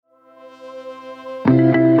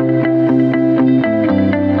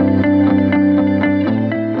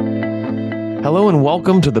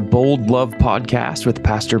Welcome to the Bold Love Podcast with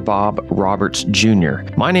Pastor Bob Roberts Jr.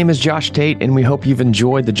 My name is Josh Tate, and we hope you've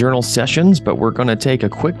enjoyed the journal sessions, but we're going to take a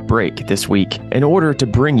quick break this week in order to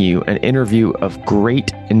bring you an interview of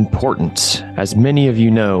great importance. As many of you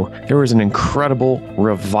know, there was an incredible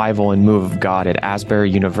revival and move of God at Asbury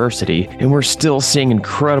University, and we're still seeing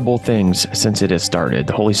incredible things since it has started.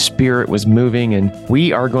 The Holy Spirit was moving, and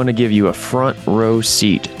we are going to give you a front row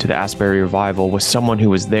seat to the Asbury revival with someone who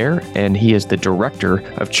was there, and he is the Director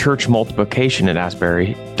of Church Multiplication at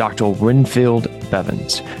Asbury, Dr. Winfield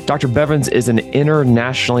Bevins. Dr. Bevins is an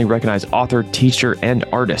internationally recognized author, teacher, and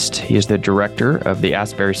artist. He is the director of the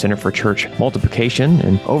Asbury Center for Church Multiplication,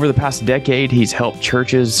 and over the past decade, he's helped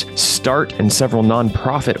churches start and several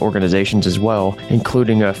nonprofit organizations as well,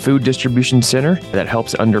 including a food distribution center that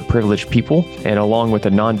helps underprivileged people, and along with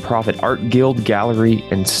a nonprofit art guild, gallery,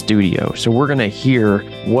 and studio. So we're going to hear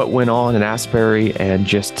what went on in Asbury and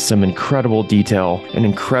just some incredible detail and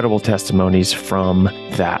incredible testimonies from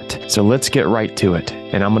that. So let's get right to it.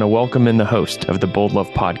 And I'm going to welcome in the host of the Bold Love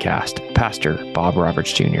Podcast, Pastor Bob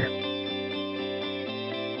Roberts Jr.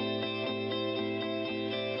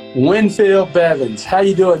 Winfield Bevins, how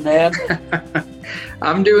you doing, man?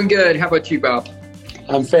 I'm doing good. How about you, Bob?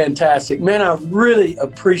 I'm fantastic. Man, I really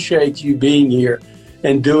appreciate you being here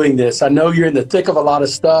and doing this. I know you're in the thick of a lot of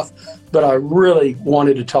stuff, but I really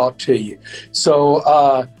wanted to talk to you.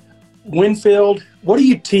 So, Winfield, what do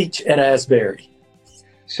you teach at Asbury?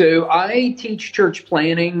 So I teach church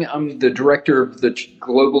planning. I'm the director of the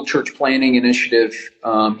Global Church Planning Initiative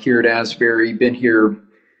here at Asbury. Been here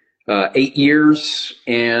 8 years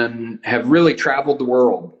and have really traveled the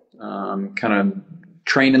world, kind of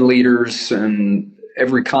training leaders in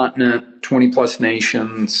every continent, 20 plus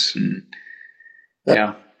nations. And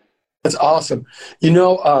yeah. That's awesome. You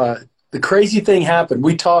know, the crazy thing happened.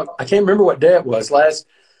 We talked, I can't remember what day it was, last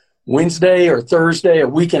Wednesday or Thursday, a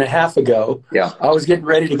week and a half ago. Yeah. I was getting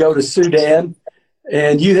ready to go to Sudan,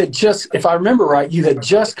 and you had just, if I remember right, you had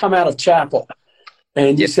just come out of chapel,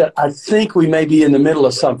 and you said, I think we may be in the middle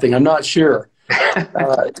of something. I'm not sure.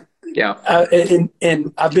 Yeah.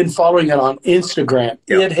 And I've been following it on Instagram.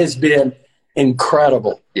 Yeah. It has been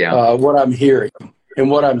incredible. Yeah. What I'm hearing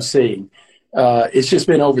and what I'm seeing. It's just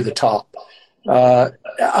been over the top.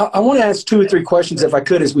 I want to ask 2 or 3 questions, if I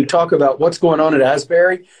could, as we talk about what's going on at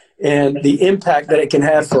Asbury and the impact that it can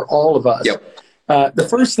have for all of us. Yep. The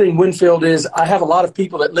first thing, Winfield, is I have a lot of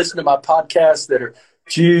people that listen to my podcast that are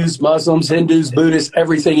Jews, Muslims, Hindus, Buddhists,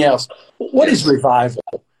 everything else. What is revival?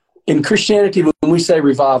 In Christianity, when we say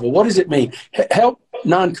revival, what does it mean? Help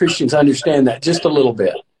non-Christians understand that just a little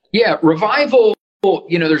bit. Yeah, revival,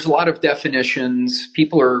 you know, there's a lot of definitions.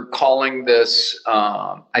 People are calling this,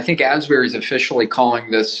 I think Asbury is officially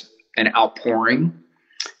calling this an outpouring.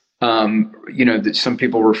 You know, that some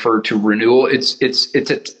people refer to renewal.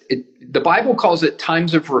 The Bible calls it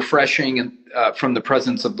times of refreshing and from the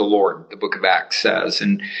presence of the Lord, the book of Acts says.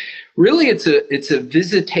 And really it's a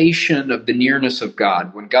visitation of the nearness of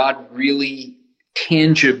God, when God really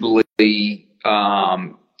tangibly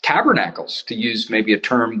tabernacles, to use maybe a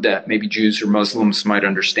term that maybe Jews or Muslims might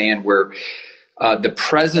understand, where the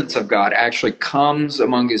presence of God actually comes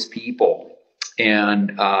among his people.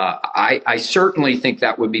 And I certainly think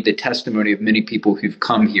that would be the testimony of many people who've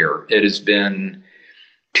come here. It has been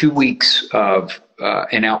 2 weeks of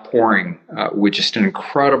an outpouring with just an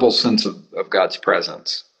incredible sense of God's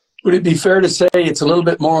presence. Would it be fair to say it's a little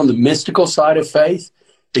bit more on the mystical side of faith?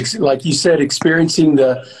 Like you said, experiencing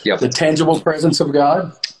the tangible presence of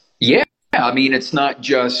God? Yeah. I mean, it's not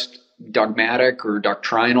just dogmatic or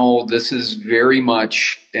doctrinal. This is very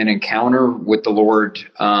much an encounter with the Lord.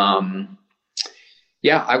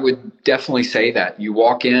 Yeah, I would definitely say that. You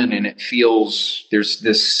walk in and it feels, there's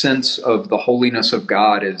this sense of the holiness of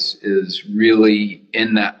God is really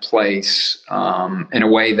in that place in a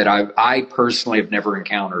way that I personally have never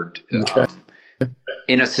encountered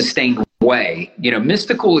in a sustained way. You know,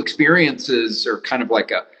 mystical experiences are kind of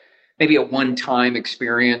like maybe a one-time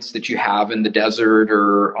experience that you have in the desert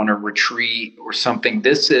or on a retreat or something.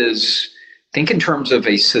 This is, think in terms of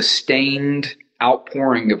a sustained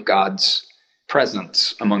outpouring of God's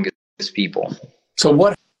presence among his people. So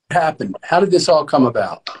what happened? How did this all come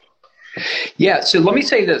about? Yeah, so let me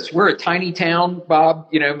say this. We're a tiny town, Bob,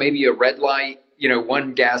 you know, maybe a red light, you know,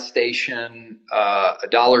 one gas station, a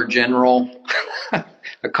Dollar General,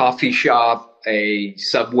 a coffee shop, a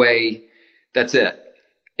Subway. That's it.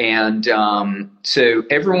 And so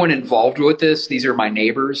everyone involved with this, these are my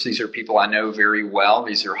neighbors. These are people I know very well.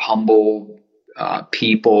 These are humble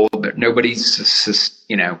people. Nobody's,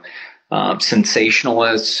 you know,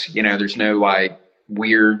 sensationalists. You know, there's no like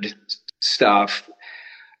weird stuff.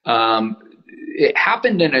 it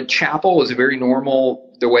happened in a chapel. It was a very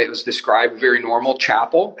normal, the way it was described, very normal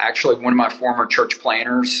chapel. Actually, one of my former church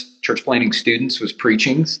planning students was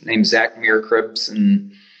preaching, named Zach Miracribs,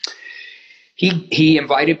 and he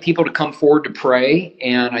invited people to come forward to pray.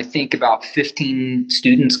 And I think about 15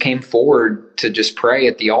 students came forward to just pray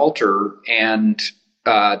at the altar. And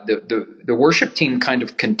the worship team kind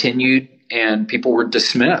of continued, and people were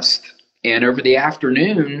dismissed. And over the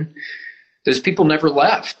afternoon, those people never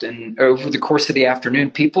left. And over the course of the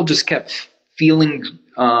afternoon, people just kept feeling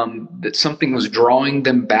that something was drawing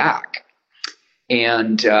them back.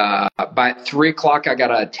 And by 3:00, I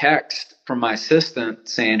got a text from my assistant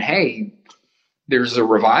saying, hey, there's a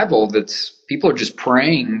revival people are just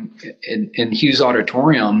praying in Hughes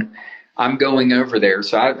Auditorium. I'm going over there.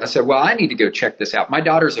 So I said, well, I need to go check this out. My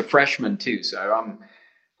daughter's a freshman too. So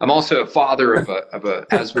I'm also a father of a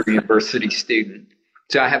Asbury University student.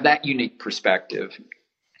 So I have that unique perspective.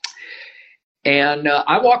 And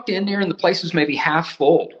I walked in there, and the place was maybe half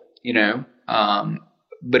full,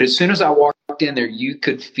 but as soon as I walked in there, you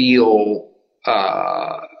could feel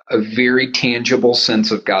a very tangible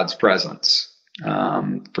sense of God's presence.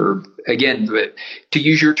 To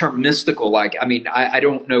use your term, mystical, I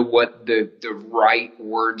don't know what the right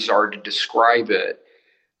words are to describe it.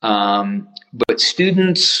 But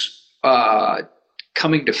students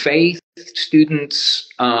coming to faith, students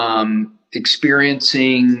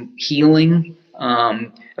experiencing healing,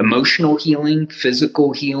 emotional healing,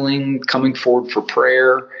 physical healing, coming forward for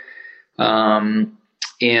prayer.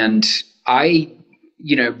 And I,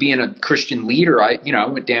 being a Christian leader, I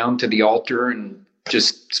went down to the altar and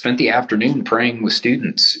just spent the afternoon praying with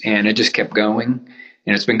students, and it just kept going.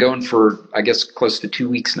 And it's been going for, I guess, close to 2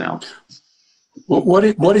 weeks now.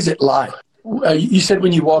 What is it like? You said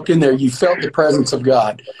when you walked in there, you felt the presence of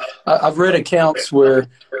God. I've read accounts where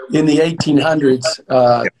in the 1800s,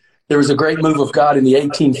 there was a great move of God in the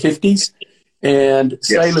 1850s, and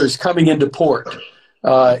sailors coming into port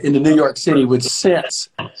into New York City would sense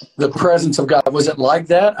the presence of God. Was it like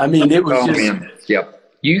that? I mean, it was man. Yep.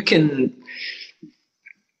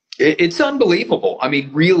 It's unbelievable. I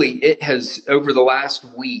mean, really, it has, over the last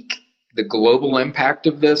week, the global impact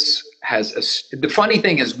of this the funny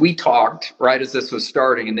thing is, we talked right as this was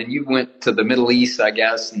starting, and then you went to the Middle East, I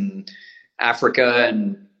guess, and Africa.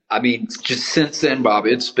 And I mean, just since then, Bob,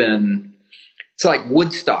 it's like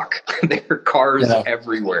Woodstock. There are cars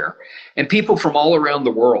everywhere, and people from all around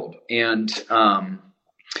the world. And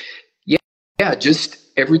just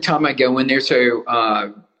every time I go in there. So,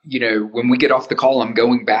 when we get off the call, I'm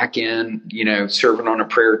going back in, serving on a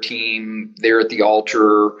prayer team there at the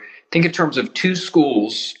altar. Think in terms of two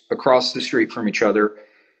schools across the street from each other.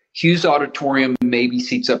 Hughes Auditorium maybe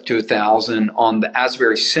seats up to 1,000. On the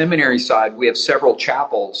Asbury Seminary side, we have several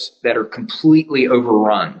chapels that are completely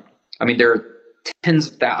overrun. I mean, there are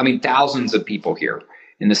thousands of people here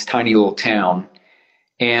in this tiny little town.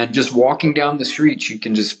 And just walking down the streets, you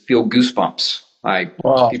can just feel goosebumps.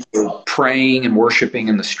 People praying and worshiping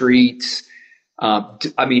in the streets.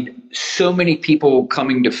 So many people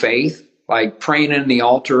coming to faith, like praying in the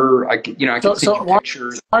altar. I can see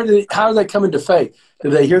pictures. How are they coming to faith? Do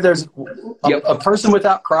they hear there's a person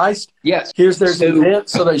without Christ? Yes. Here's there's an event,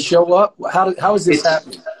 so they show up. How is this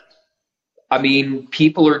happening? I mean,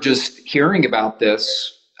 people are just hearing about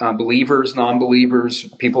this. Believers, non-believers,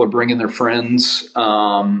 people are bringing their friends.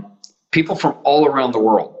 People from all around the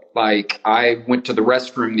world. Like, I went to the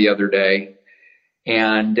restroom the other day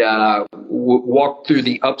and walked through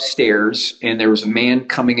the upstairs, and there was a man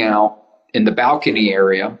coming out in the balcony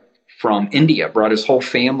area from India, brought his whole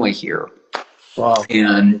family here. Wow.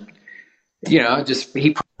 And,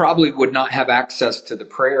 he probably would not have access to the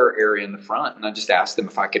prayer area in the front. And I just asked him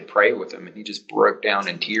if I could pray with him, and he just broke down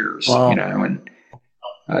in tears, and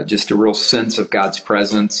just a real sense of God's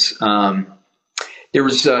presence. There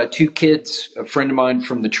was two kids, a friend of mine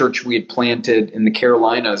from the church we had planted in the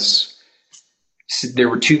Carolinas. There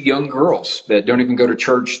were two young girls that don't even go to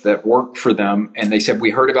church that work for them. And they said, we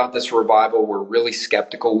heard about this revival. We're really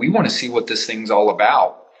skeptical. We want to see what this thing's all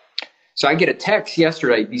about. So I get a text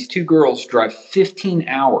yesterday. These two girls drive 15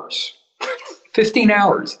 hours, 15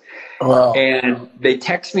 hours. Wow. And they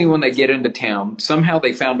text me when they get into town. Somehow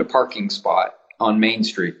they found a parking spot on Main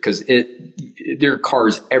Street because there are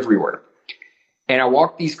cars everywhere. And I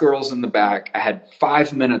walked these girls in the back. I had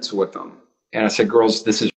 5 minutes with them. And I said, girls,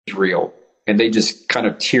 this is real. And they just kind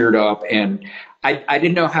of teared up. And I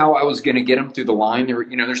didn't know how I was going to get them through the line. There were,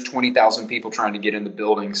 there's 20,000 people trying to get in the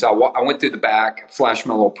building. So I went through the back, flashed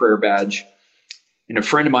my little prayer badge. And a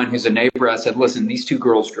friend of mine who's a neighbor, I said, listen, these two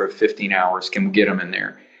girls drove 15 hours. Can we get them in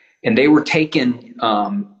there? And they were taken,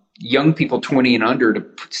 young people 20 and under.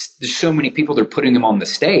 There's so many people, they're putting them on the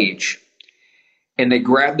stage, and they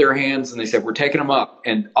grabbed their hands and they said, "We're taking them up,"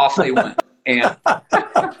 and off they went. And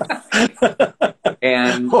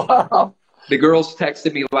Wow. the girls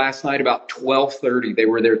texted me last night about 12:30. They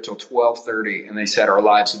were there till 12:30, and they said our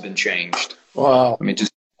lives have been changed. Wow. I mean,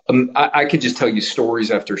 just I could just tell you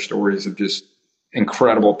stories after stories of just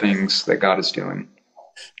incredible things that God is doing.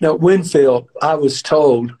 Now, Winfield, I was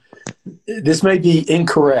told, this may be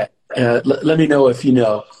incorrect. Let me know if you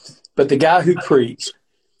know. But the guy who preached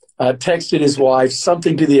texted his wife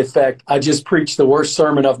something to the effect, "I just preached the worst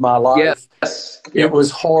sermon of my life. Yes. It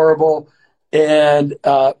was horrible. And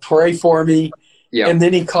pray for me." Yeah. And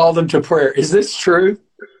then he called them to prayer. Is this true?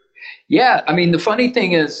 Yeah. I mean, the funny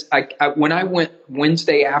thing is, when I went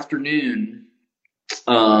Wednesday afternoon,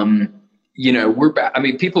 we're back. I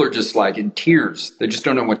mean, people are just like in tears. They just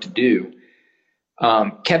don't know what to do.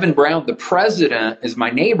 Kevin Brown, the president, is my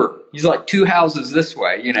neighbor. He's like 2 houses this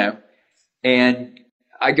way, and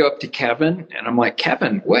I go up to Kevin and I'm like,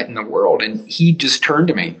 "Kevin, what in the world?" And he just turned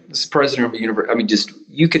to me. This is the president of the university. I mean,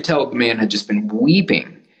 you could tell the man had just been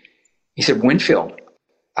weeping. He said, "Winfield,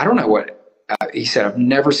 I don't know what," he said, "I've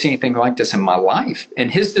never seen anything like this in my life."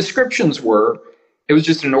 And his descriptions were, it was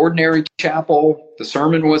just an ordinary chapel. The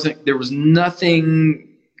sermon there was nothing,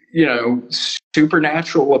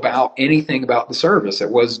 supernatural about anything about the service.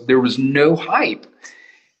 There was no hype,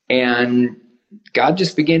 and God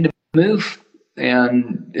just began to move.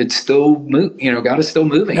 And it's still God is still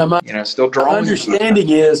moving, still drawing. My understanding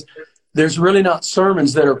is there's really not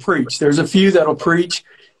sermons that are preached. There's a few that'll preach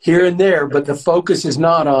here and there, but the focus is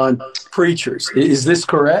not on preachers. Is this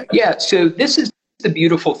correct? Yeah. So this is the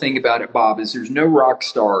beautiful thing about it, Bob, is there's no rock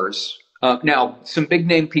stars. Now, some big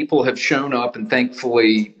name people have shown up, and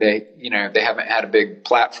thankfully they haven't had a big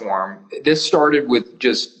platform. This started with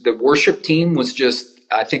just the worship team was just,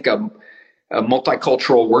 I think, a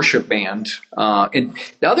multicultural worship band. And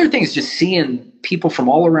the other thing is just seeing people from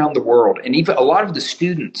all around the world, and even a lot of the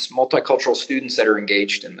students, multicultural students that are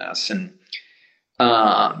engaged in this. And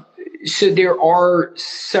so there are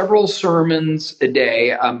several sermons a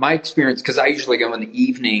day. My experience, because I usually go in the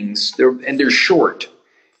evenings, they're short,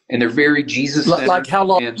 and they're very Jesus-centered. Like how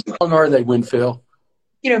long are they, Winfield?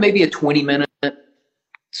 Maybe a 20-minute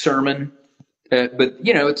sermon. But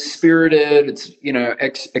it's spirited,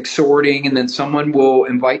 it's exhorting, and then someone will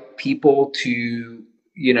invite people to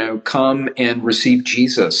come and receive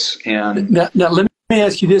Jesus. And now let me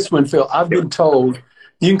ask you this, Winfield. I've been told,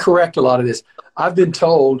 you can correct a lot of this. I've been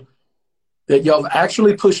told that y'all have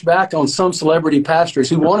actually pushed back on some celebrity pastors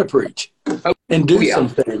who want to preach and do some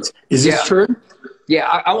things. Is this true?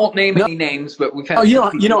 Yeah, I won't name any names, but we've had. Oh,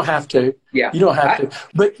 you don't have to. Yeah, you don't have to.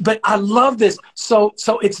 But I love this. So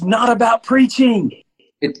it's not about preaching.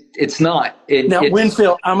 It's not.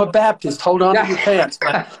 Winfield, I'm a Baptist. Hold on to your pants,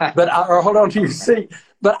 or hold on to your seat.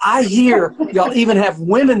 But I hear y'all even have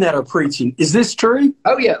women that are preaching. Is this true?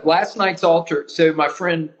 Oh yeah, last night's altar. So my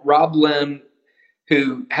friend Rob Lim,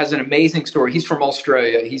 who has an amazing story. He's from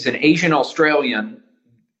Australia. He's an Asian Australian.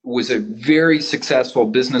 Was a very successful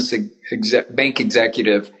business bank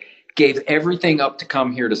executive, gave everything up to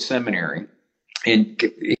come here to seminary. And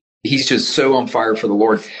he's just so on fire for the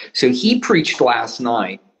Lord. So he preached last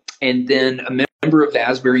night, and then a member of the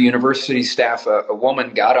Asbury University staff, a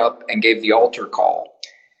woman, got up and gave the altar call.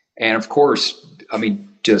 And of course, I mean,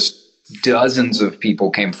 just dozens of people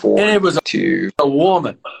came forward. And it was a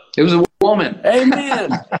woman. It was a woman. Amen.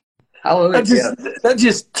 Hallelujah. That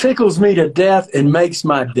just tickles me to death and makes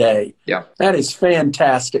my day. Yeah. That is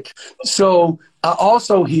fantastic. So I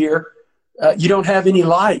also hear you don't have any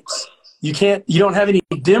lights. You don't have any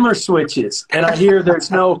dimmer switches. And I hear there's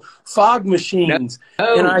no fog machines.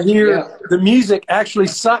 No. And I hear the music actually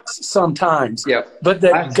sucks sometimes. Yeah. But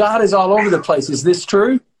that God is all over the place. Is this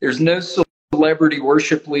true? There's no celebrity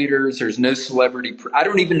worship leaders. There's no celebrity. I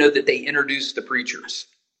don't even know that they introduce the preachers.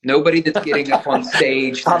 Nobody that's getting up on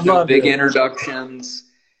stage. There's no big introductions.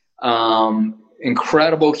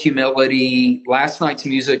 Incredible humility. Last night's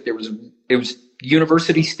music, it was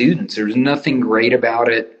university students. There was nothing great about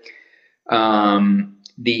it.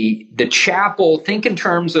 The chapel, think in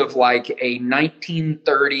terms of like a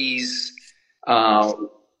 1930s,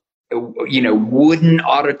 wooden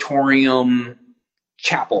auditorium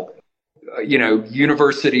chapel,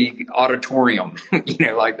 university auditorium,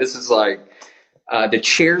 like this is like, the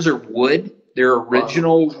chairs are wood. They're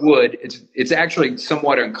original wood. It's actually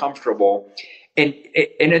somewhat uncomfortable. And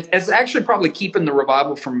it's actually probably keeping the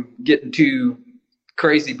revival from getting too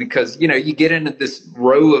crazy because, you get into this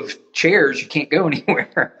row of chairs, you can't go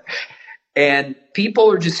anywhere. And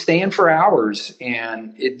people are just staying for hours.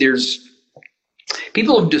 And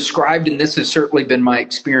People have described, and this has certainly been my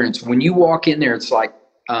experience, when you walk in there, it's like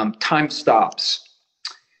time stops.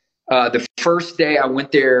 The first day I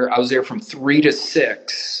went there, I was there from 3 to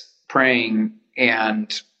 6 praying,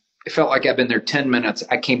 and it felt like I'd been there 10 minutes.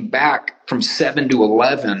 I came back from 7 to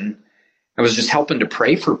 11. I was just helping to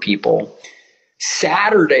pray for people.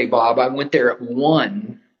 Saturday, Bob, I went there at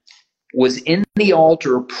 1, was in the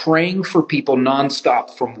altar praying for people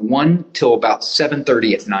nonstop from 1 till about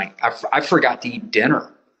 7:30 at night. I forgot to eat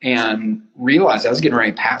dinner and realized I was getting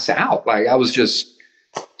ready to pass out. Like, I was just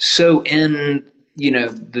so in,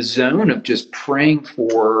 the zone of just praying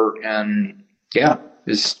for, and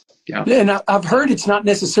just. Yeah. And I've heard it's not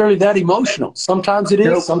necessarily that emotional. Sometimes it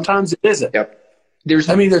is, sometimes it isn't. Yep. There's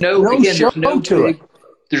no show to it.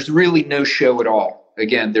 There's really no show at all.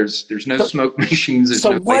 Again, there's no smoke machines.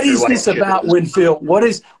 So what is this about, Winfield? What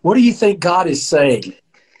do you think God is saying?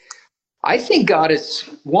 I think God is,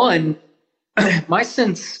 one, my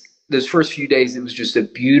sense those first few days, it was just a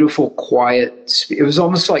beautiful, quiet, it was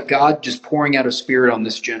almost like God just pouring out a spirit on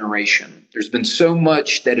this generation. There's been so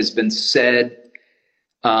much that has been said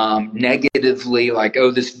negatively, like,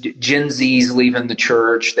 oh, this Gen Z's leaving the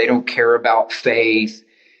church. They don't care about faith.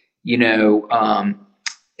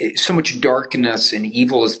 So much darkness and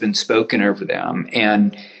evil has been spoken over them.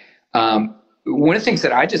 And one of the things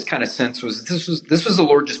that I just kind of sensed was this was the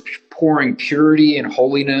Lord just pouring purity and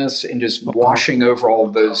holiness and just washing over all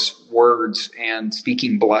of those words and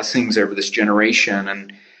speaking blessings over this generation.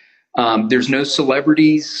 And there's no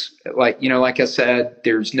celebrities, like I said,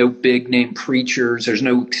 there's no big name preachers, there's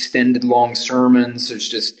no extended long sermons. There's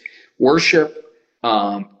just worship,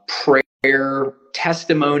 prayer,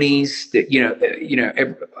 testimonies that,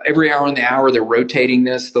 every hour on the hour, they're rotating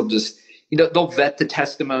this. They'll just, they'll vet the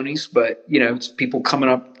testimonies, but, it's people coming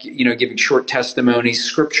up, giving short testimonies,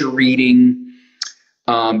 scripture reading.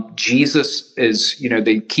 Jesus is,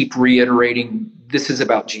 they keep reiterating, this is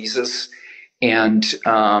about Jesus. And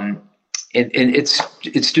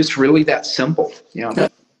it's just really that simple.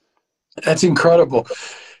 That's incredible.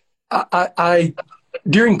 I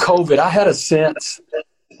during COVID, I had a sense,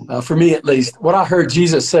 for me at least, what I heard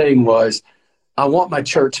Jesus saying was, I want my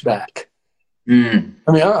church back. I mean,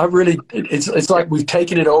 I really, it's like we've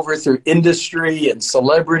taken it over through industry and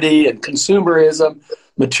celebrity and consumerism,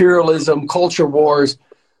 materialism, culture wars.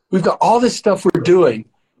 We've got all this stuff we're doing,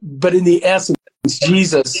 but in the essence,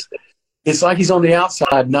 Jesus, it's like he's on the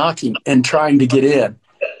outside knocking and trying to get in.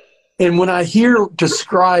 And when I hear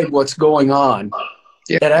describe what's going on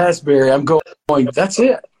at Asbury, I'm going, that's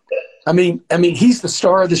it. I mean, he's the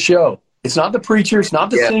star of the show. It's not the preachers,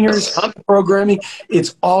 not the singers, not the programming.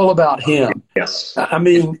 It's all about him. Yes. I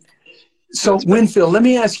mean, so Winfield, let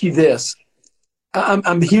me ask you this.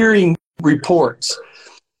 I'm hearing reports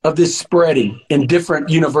of this spreading in different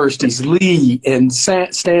universities, Lee and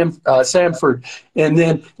Samford. And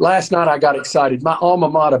then last night I got excited. My alma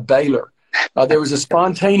mater, Baylor. There was a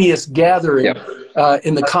spontaneous gathering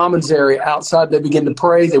in the Commons area outside. They began to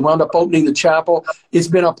pray. They wound up opening the chapel. It's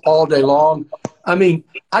been up all day long. I mean,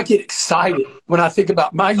 I get excited when I think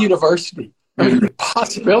about my university. I mean, the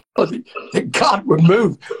possibility that God would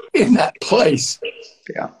move in that place.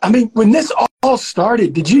 Yeah. I mean, when this all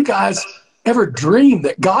started, did you guys ever dream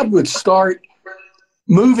that God would start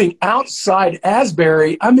moving outside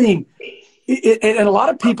Asbury? I mean, and a lot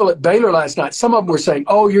of people at Baylor last night, some of them were saying,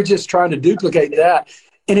 oh, you're just trying to duplicate that.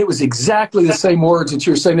 And it was exactly the same words that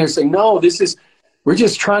you're saying. They're saying, no, we're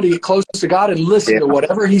just trying to get close to God and listen to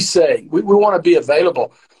whatever he's saying. We want to be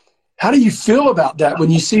available. How do you feel about that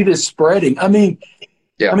when you see this spreading? I mean,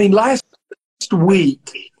 last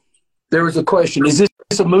week there was a question, is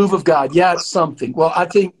this a move of God? Yeah, it's something. Well, I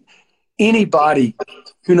think anybody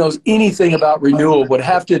who knows anything about renewal would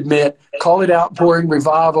have to admit, call it outpouring,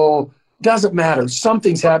 revival, doesn't matter.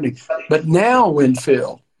 Something's happening. But now,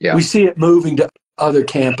 Winfield, we see it moving to other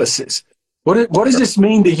campuses. What does this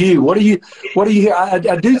mean to you? What do you hear? I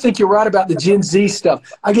do think you're right about the Gen Z stuff.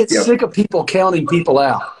 I get sick of people counting people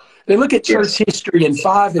out. They look at church history in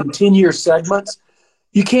 5 and 10 year segments.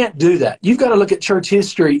 You can't do that. You've got to look at church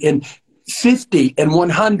history in 50 and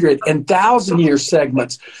 100 and 1,000 year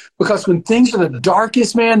segments, because when things are the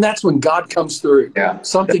darkest, man, that's when God comes through.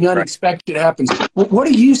 Something unexpected happens. What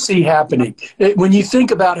do you see happening when you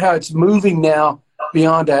think about how it's moving now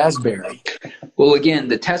beyond Asbury? Well, again,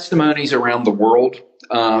 the testimonies around the world,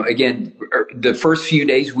 again, the first few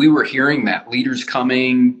days we were hearing that leaders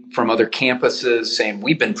coming from other campuses saying,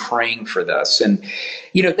 we've been praying for this. And,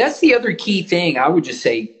 that's the other key thing. I would just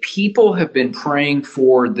say people have been praying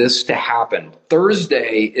for this to happen.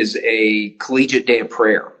 Thursday is a collegiate day of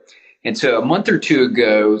prayer. And so a month or two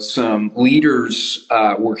ago, some leaders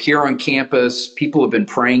were here on campus. People have been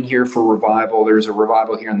praying here for revival. There's a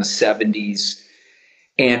revival here in the 70s.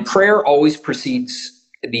 And prayer always precedes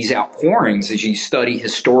these outpourings as you study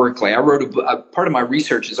historically. I wrote part of my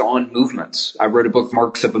research is on movements. I wrote a book,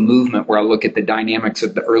 Marks of a Movement, where I look at the dynamics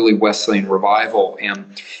of the early Wesleyan revival.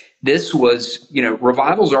 And this was,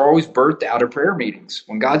 revivals are always birthed out of prayer meetings.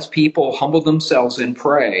 When God's people humble themselves and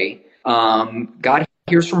pray, God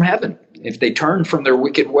hears from heaven. If they turn from their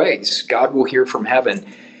wicked ways, God will hear from heaven.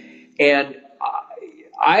 And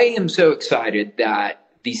I am so excited that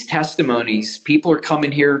these testimonies, people are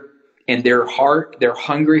coming here and their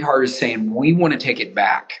hungry heart is saying, we want to take it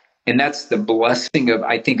back. And that's the blessing of,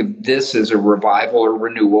 I think of this as a revival or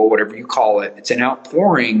renewal, whatever you call it. It's an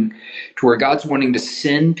outpouring to where God's wanting to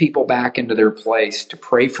send people back into their place to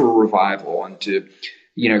pray for a revival and to,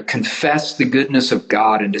 confess the goodness of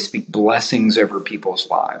God and to speak blessings over people's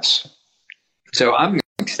lives. So I'm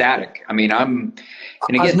ecstatic. I mean,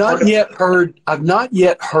 I've not yet heard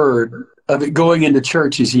of it going into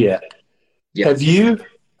churches yet. Yeah. Have you?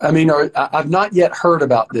 I've not yet heard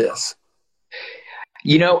about this.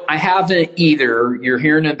 I haven't either. You're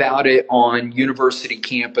hearing about it on university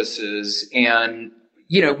campuses and,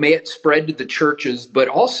 may it spread to the churches, but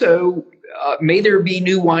also may there be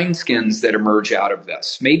new wineskins that emerge out of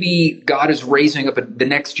this. Maybe God is raising up the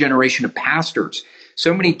next generation of pastors.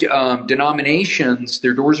 So many denominations,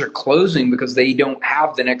 their doors are closing because they don't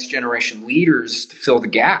have the next generation leaders to fill the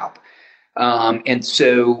gap. And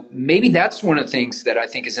so maybe that's one of the things that I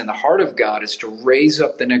think is in the heart of God, is to raise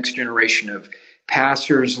up the next generation of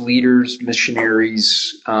pastors, leaders,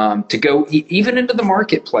 missionaries, to go even into the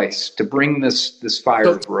marketplace to bring this fire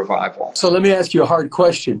of revival. So let me ask you a hard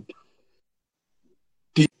question.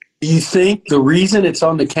 Do you think the reason it's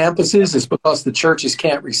on the campuses is because the churches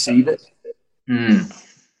can't receive it?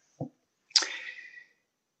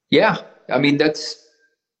 Yeah,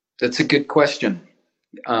 that's a good question.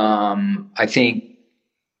 I think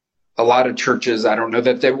a lot of churches, I don't know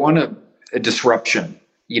that they want a disruption,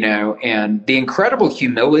 and the incredible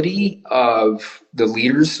humility of the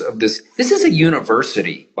leaders of this is a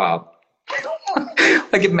university, Bob.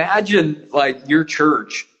 Like imagine your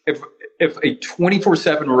church, if a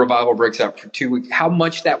 24/7 revival breaks out for 2 weeks, how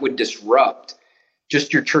much that would disrupt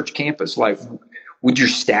just your church campus. Would your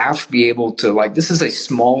staff be able to, this is a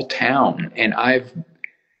small town, and I've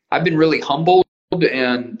been really humbled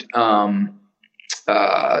and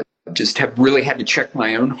just have really had to check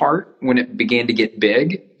my own heart when it began to get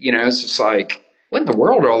big. It's just like, what in the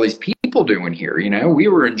world are all these people doing here? We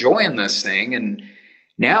were enjoying this thing, and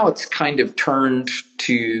now it's kind of turned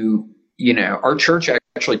to, our church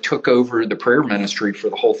actually took over the prayer ministry for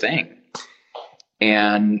the whole thing.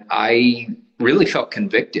 And I really felt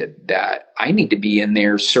convicted that I need to be in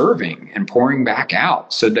there serving and pouring back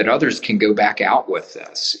out so that others can go back out with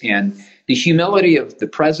this. And the humility of the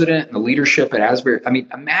president and the leadership at Asbury,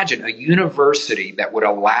 imagine a university that would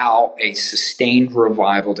allow a sustained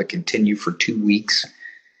revival to continue for 2 weeks,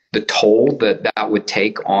 the toll that would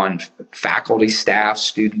take on faculty, staff,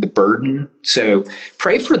 student, the burden. So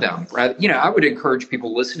pray for them. I would encourage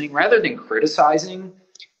people listening, rather than criticizing,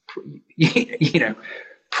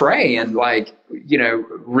 pray and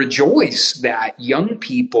rejoice that young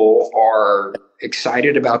people are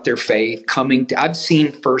excited about their faith coming to. I've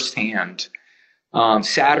seen firsthand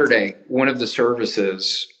Saturday, one of the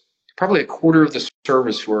services, probably a quarter of the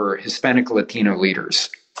service were Hispanic Latino leaders.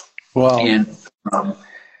 Wow. And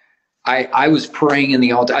I was praying in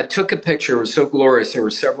the altar. I took a picture. It was so glorious. There were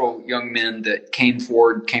several young men that came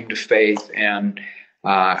forward, came to faith. And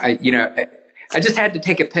I just had to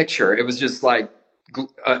take a picture. It was just like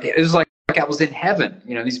I was in heaven.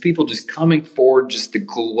 These people just coming forward, just the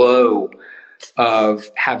glow of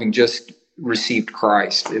having just received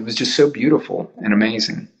Christ. It was just so beautiful and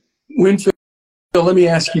amazing. Winfield, let me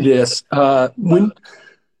ask you this.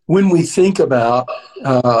 When we think about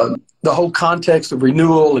the whole context of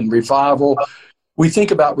renewal and revival, we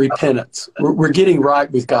think about repentance. We're getting right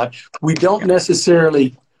with God. We don't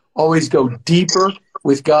necessarily always go deeper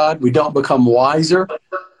with God. We don't become wiser,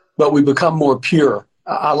 but we become more pure.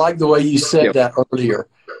 I like the way you said that earlier.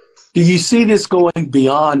 Do you see this going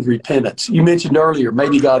beyond repentance? You mentioned earlier,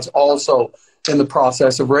 maybe God's also in the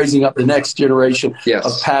process of raising up the next generation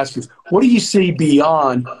of pastors. What do you see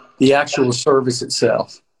beyond the actual service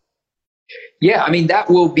itself? Yeah, that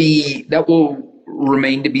will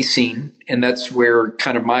remain to be seen. And that's where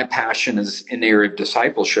kind of my passion is in the area of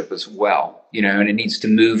discipleship as well, and it needs to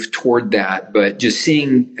move toward that. But just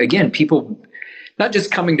seeing, again, people not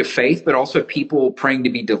just coming to faith, but also people praying to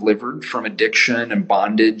be delivered from addiction and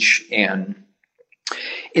bondage. And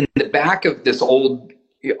in the back of this old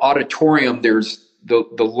auditorium, there's the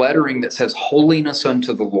lettering that says "Holiness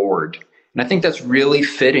unto the Lord." And I think that's really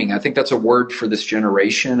fitting. I think that's a word for this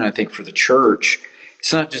generation. I think for the church,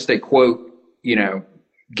 it's not just a quote,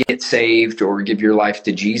 get saved or give your life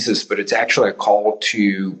to Jesus, but it's actually a call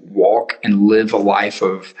to walk and live a life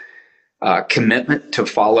of commitment to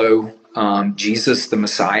follow Jesus, the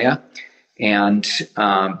Messiah. And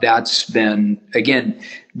that's been, again,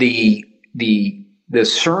 the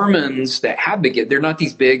sermons that have been, they're not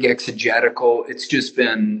these big exegetical. It's just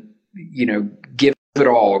been, give it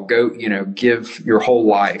all, go, give your whole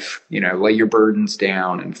life, lay your burdens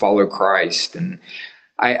down and follow Christ. And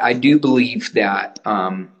I do believe that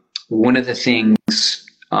one of the things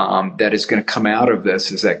that is going to come out of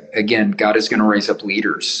this is that, again, God is going to raise up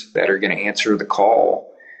leaders that are going to answer the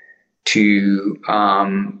call to,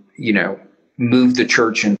 move the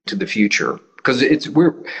church into the future. Because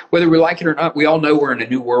whether we like it or not, we all know we're in a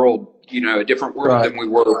new world, a different world than we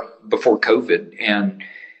were before COVID. And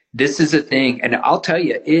this is a thing. And I'll tell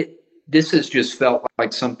you, this has just felt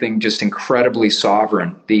like something just incredibly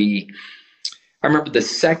sovereign. I remember the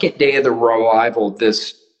second day of the revival,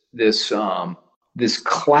 this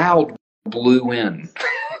cloud blew in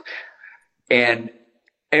and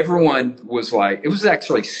everyone was like, it was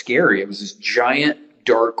actually scary. It was this giant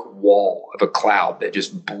dark wall of a cloud that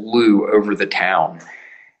just blew over the town.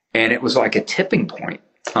 And it was like a tipping point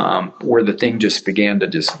where the thing just began to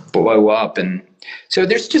just blow up. And so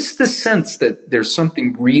there's just this sense that there's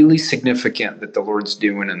something really significant that the Lord's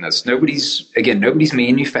doing in this. Nobody's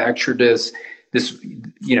manufactured this. This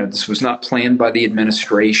was not planned by the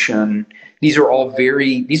administration. These are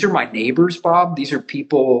my neighbors, Bob. These are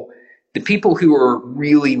the people who are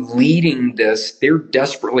really leading this. They're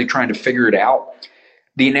desperately trying to figure it out.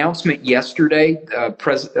 The announcement yesterday,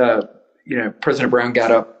 President Brown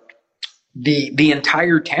got up. The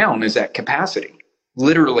entire town is at capacity.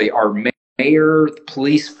 Literally, our mayor, the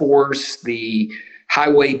police force, the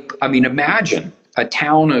highway. I mean, imagine a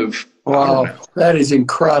town of. Wow, that is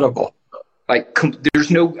incredible. Like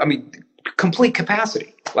complete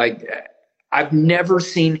capacity. Like I've never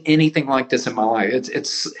seen anything like this in my life.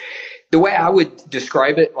 It's the way I would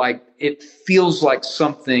describe it. Like it feels like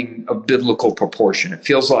something of biblical proportion. It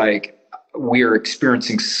feels like we are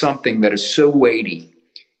experiencing something that is so weighty.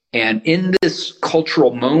 And in this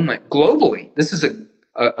cultural moment, globally, this is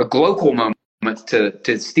a global moment.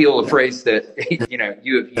 To steal a phrase that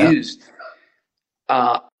you have used.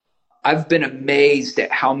 I've been amazed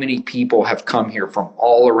at how many people have come here from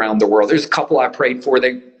all around the world. There's a couple I prayed for.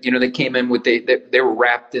 They came in with they were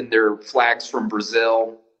wrapped in their flags from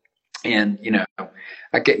Brazil, and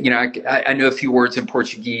I know a few words in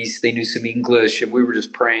Portuguese. They knew some English, and we were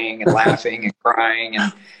just praying and laughing and crying.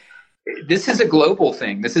 And this is a global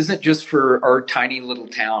thing. This isn't just for our tiny little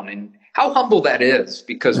town. And how humble that is,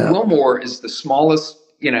 because Wilmore is the smallest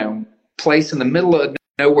place in the middle of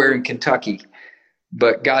nowhere in Kentucky.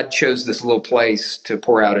 But God chose this little place to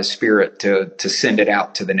pour out His Spirit to send it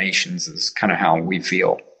out to the nations is kind of how we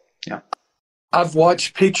feel. Yeah. I've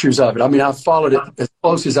watched pictures of it. I mean, I've followed it as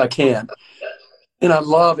close as I can. And I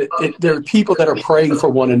love it. There are people that are praying for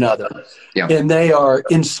one another. Yeah. And they are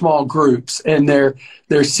in small groups and they're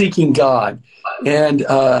seeking God. And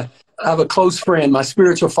I have a close friend, my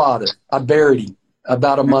spiritual father. I buried him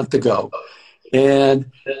about a month ago. And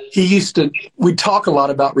we'd talk a lot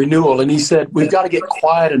about renewal. And he said, we've got to get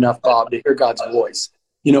quiet enough, Bob, to hear God's voice.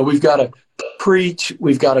 We've got to preach.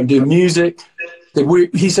 We've got to do music.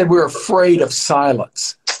 He said, we're afraid of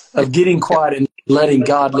silence, of getting quiet and letting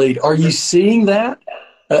God lead. Are you seeing that?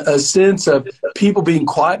 A sense of people being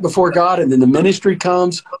quiet before God and then the ministry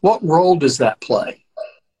comes? What role does that play?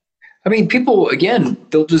 I mean, people, again,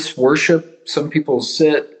 they'll just worship. Some people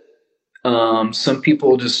sit. Some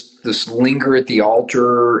people just linger at the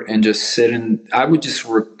altar and just sit in, I would just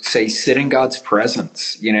say sit in God's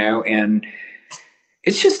presence, and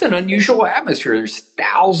it's just an unusual atmosphere. There's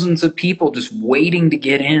thousands of people just waiting to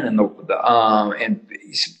get in, and and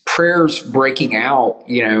prayers breaking out,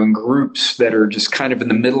 in groups that are just kind of in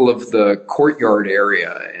the middle of the courtyard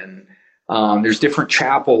area. And there's different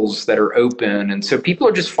chapels that are open. And so people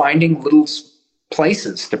are just finding little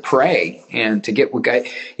places to pray and to get what God,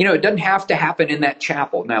 it doesn't have to happen in that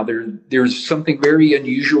chapel. Now there's something very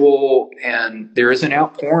unusual, and there is an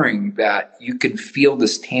outpouring that you can feel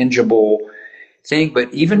this tangible thing.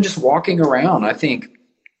 But even just walking around, I think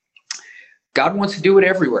God wants to do it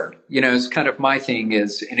everywhere. It's kind of my thing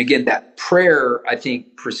is, and again, that prayer, I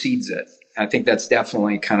think, precedes it. I think that's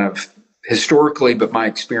definitely kind of historically, but my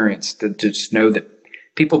experience to just know that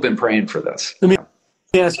people have been praying for this.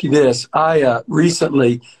 ask you this. I've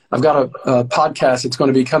got a podcast that's going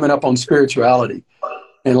to be coming up on spirituality.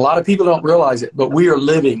 And a lot of people don't realize it, but we are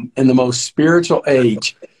living in the most spiritual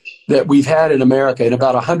age that we've had in America in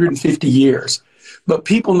about 150 years. But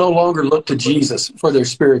people no longer look to Jesus for their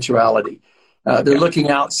spirituality. They're looking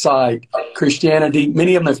outside Christianity.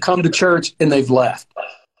 Many of them have come to church and they've left.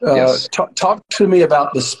 Yes. Talk to me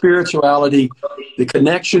about the spirituality, the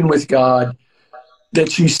connection with God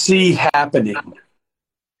that you see happening.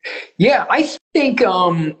 Yeah, I think,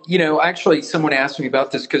 actually someone asked me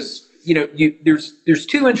about this because, there's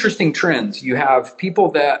two interesting trends. You have people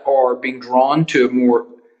that are being drawn to a more,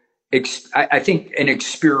 I think, an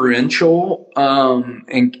experiential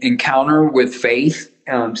encounter with faith.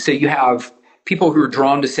 So you have people who are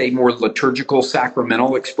drawn to, say, more liturgical,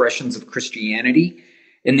 sacramental expressions of Christianity.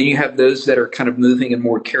 And then you have those that are kind of moving in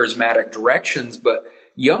more charismatic directions. But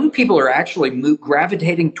young people are actually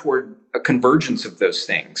gravitating toward a convergence of those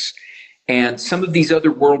things. And some of these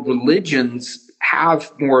other world religions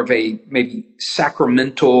have more of a maybe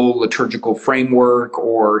sacramental liturgical framework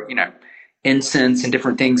or, incense and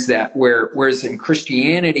different things whereas in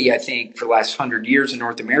Christianity, I think for the last 100 years in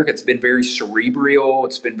North America, it's been very cerebral.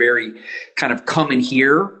 It's been very kind of come in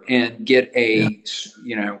here and get a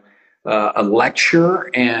lecture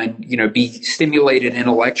and, be stimulated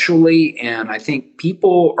intellectually. And I think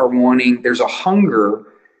people are there's a hunger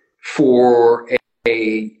for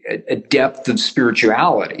a depth of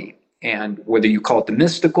spirituality. And whether you call it the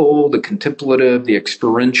mystical, the contemplative, the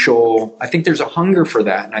experiential, I think there's a hunger for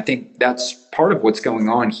that. And I think that's part of what's going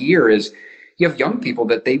on here is you have young people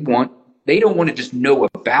that they don't want to just know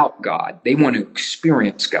about God. They want to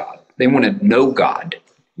experience God. They want to know God,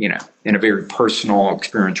 in a very personal,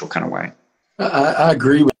 experiential kind of way. I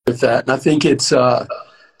agree with that. And I think it's, I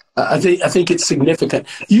think it's significant.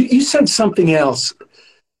 You said something else.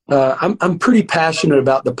 I'm pretty passionate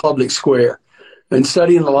about the public square. And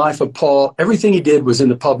studying the life of Paul, everything he did was in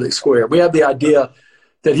the public square. We have the idea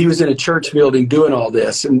that he was in a church building doing all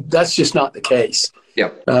this, and that's just not the case.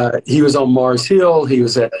 Yep. He was on Mars Hill. He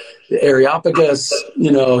was at the Areopagus.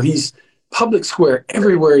 He's public square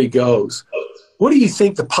everywhere he goes. What do you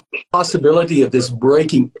think the possibility of this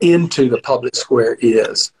breaking into the public square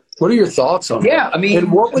is? What are your thoughts on that?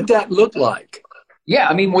 And what would that look like?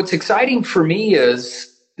 Yeah, what's exciting for me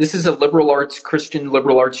is this is a Christian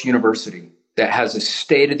liberal arts university that has a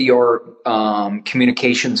state-of-the-art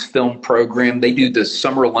communications film program. They do the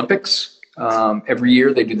Summer Olympics every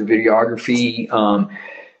year. They do the videography.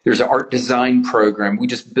 There's an art design program. We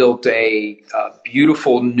just built a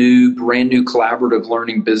beautiful brand new collaborative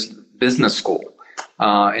learning business school.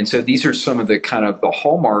 And so these are some of the kind of the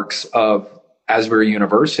hallmarks of Asbury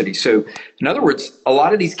University. So in other words, a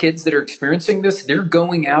lot of these kids that are experiencing this, they're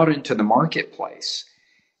going out into the marketplace.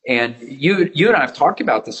 And you and I have talked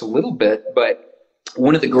about this a little bit, but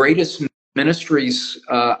one of the greatest ministries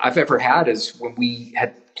I've ever had is when we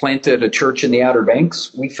had planted a church in the Outer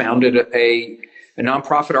Banks. We founded a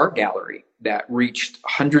nonprofit art gallery that reached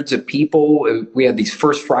hundreds of people. We had these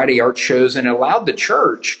First Friday art shows, and it allowed the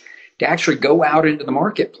church to actually go out into the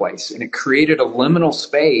marketplace, and it created a liminal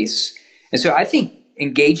space. And so I think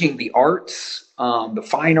engaging the arts, the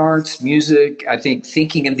fine arts, music, I think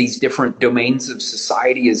thinking in these different domains of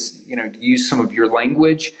society is, to use some of your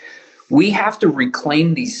language, we have to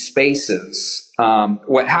reclaim these spaces.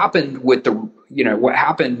 What happened with late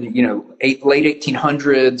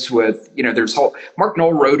 1800s with, Mark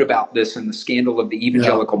Knoll wrote about this in The Scandal of the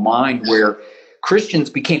Evangelical Mind, where Christians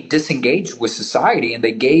became disengaged with society and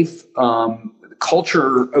they gave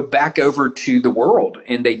culture back over to the world,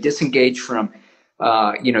 and they disengaged from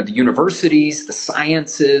the universities, the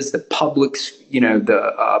sciences, the publics,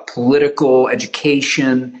 the political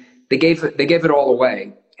education. They gave it all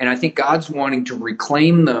away. And I think God's wanting to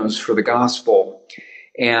reclaim those for the gospel.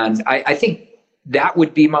 And I think that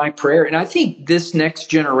would be my prayer. And I think this next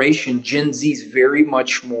generation, Gen Z, is very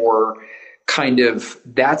much more kind of,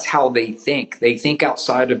 that's how they think. They think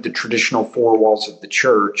outside of the traditional four walls of the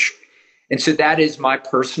church. And so that is my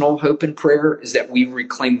personal hope and prayer, is that we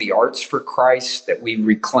reclaim the arts for Christ, that we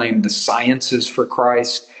reclaim the sciences for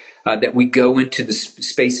Christ, that we go into the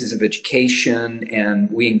spaces of education and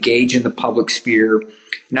we engage in the public sphere.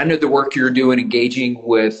 And I know the work you're doing, engaging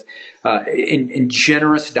with, in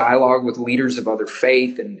generous dialogue with leaders of other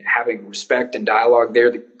faith and having respect and dialogue there.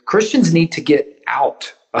 The Christians need to get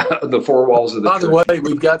out of the four walls of the church. By the way,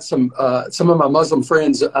 we've got some of my Muslim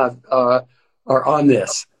friends are on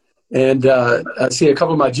this. And I see a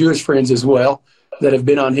couple of my Jewish friends as well that have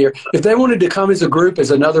been on here. If they wanted to come as a group,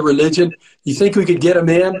 as another religion, you think we could get them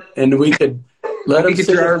in and we could let them see if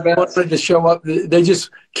they wanted to show up? They're just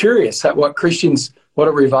curious at what Christians what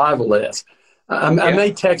a revival is. I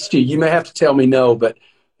may text you. You may have to tell me no, but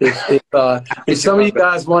if some of you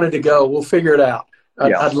guys wanted to go, we'll figure it out.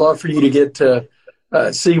 I'd love for you to get to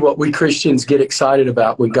see what we Christians get excited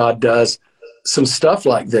about when God does some stuff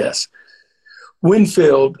like this.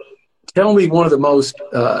 Winfield, tell me one of the most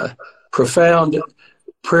profound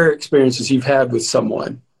prayer experiences you've had with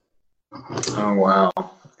someone. Oh, wow.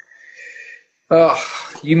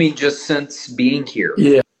 Oh, you mean just since being here?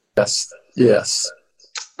 Yes.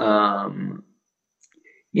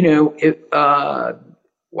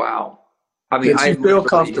 Wow. I mean, I feel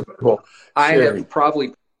comfortable. I have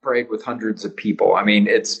probably prayed with hundreds of people. I mean,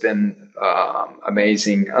 it's been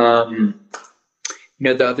amazing. The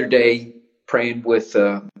other day, praying with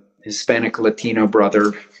a Hispanic Latino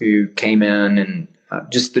brother who came in, and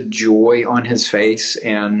just the joy on his face.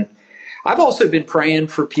 And I've also been praying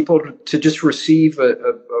for people to just receive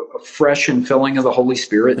a fresh infilling of the Holy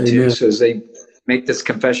Spirit too. So as they make this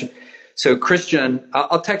confession. So Christian,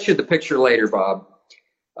 I'll text you the picture later, Bob.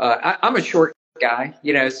 I'm a short guy,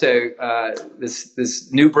 so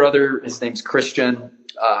this new brother, his name's Christian,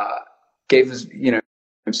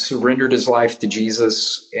 surrendered his life to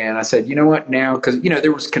Jesus. And I said, you know what now? Because,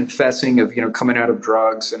 there was confessing of, coming out of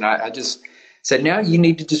drugs. And I just said, now you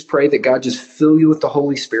need to just pray that God just fill you with the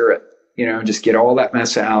Holy Spirit, just get all that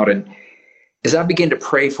mess out. And as I began to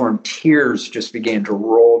pray for him, tears just began to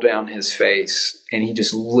roll down his face, and he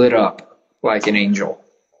just lit up like an angel.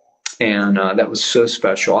 And that was so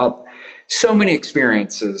special. So many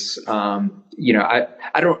experiences. I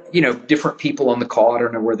don't, different people on the call, I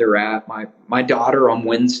don't know where they're at. My daughter on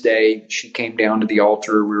Wednesday, she came down to the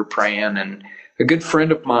altar. We were praying, and a good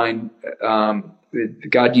friend of mine,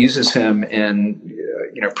 God uses him in,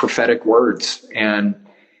 prophetic words. And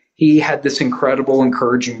he had this incredible,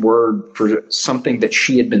 encouraging word for something that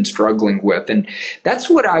she had been struggling with. And that's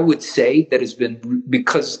what I would say that has been,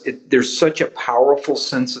 because there's such a powerful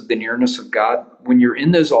sense of the nearness of God. When you're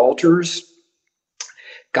in those altars,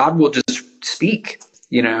 God will just speak,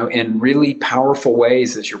 in really powerful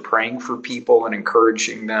ways as you're praying for people and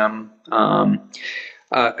encouraging them.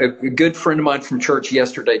 A good friend of mine from church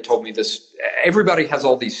yesterday told me this. Everybody has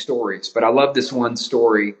all these stories, but I love this one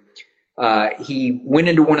story. He went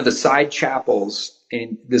into one of the side chapels,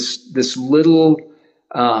 and this little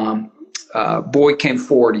boy came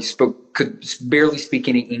forward. He could barely speak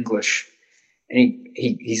any English, and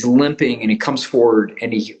he's limping, and he comes forward,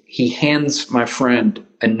 and he hands my friend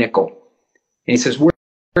a nickel, and he says,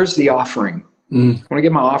 "Where's the offering? I want to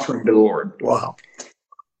give my offering to the Lord." Wow!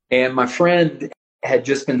 And my friend had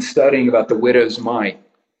just been studying about the widow's mite,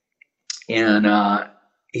 and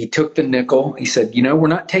he took the nickel. He said, we're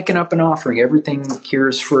not taking up an offering. Everything here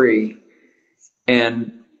is free.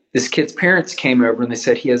 And this kid's parents came over, and they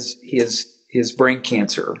said he has brain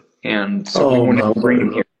cancer. And so we want to bring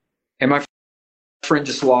him here. And my friend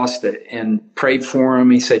just lost it and prayed for him.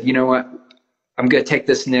 He said, you know what? I'm going to take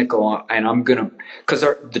this nickel, and I'm going to, because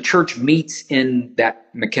the church meets in that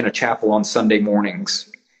McKenna Chapel on Sunday mornings.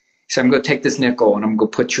 He said, I'm going to take this nickel, and I'm going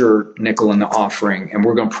to put your nickel in the offering, and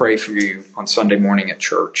we're going to pray for you on Sunday morning at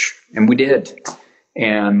church. And we did.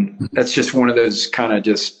 And that's just one of those kind of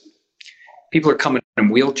just, people are coming in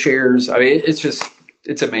wheelchairs. I mean,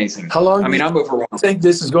 it's amazing. How long? I'm overwhelmed. I think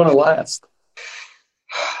this is going to last.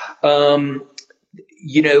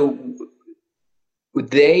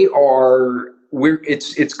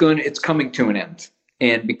 It's coming to an end.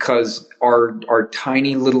 And because our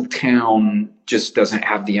tiny little town just doesn't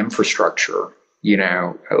have the infrastructure,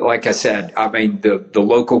 like I said, I mean, the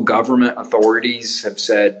local government authorities have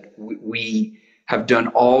said we have done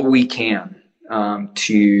all we can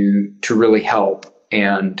to really help,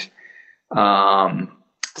 and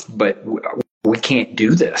but we can't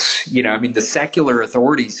do this. The secular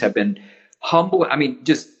authorities have been humble. I mean,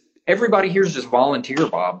 just everybody here is just volunteer,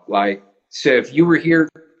 Bob. So if you were here,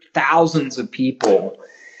 thousands of people,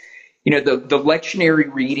 the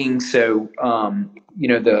lectionary readings. So,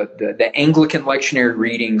 the Anglican lectionary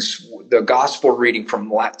readings, the gospel reading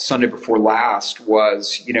from Sunday before last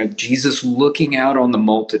was, Jesus looking out on the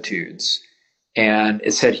multitudes, and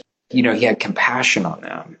it said, he had compassion on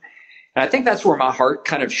them. And I think that's where my heart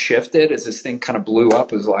kind of shifted as this thing kind of blew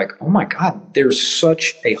up. It was like, oh my God, there's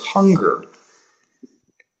such a hunger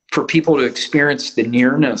for people to experience the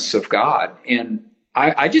nearness of God. And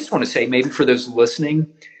I just want to say, maybe for those listening,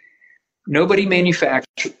 nobody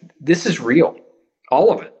manufactured, this is real,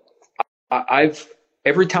 all of it.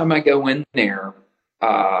 Every time I go in there,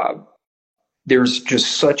 there's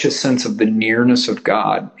just such a sense of the nearness of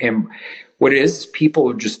God. And what it is, people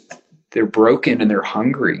are they're broken and they're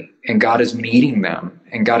hungry, and God is meeting them,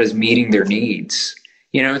 and God is meeting their needs.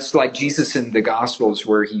 You know, it's like Jesus in the Gospels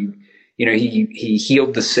where he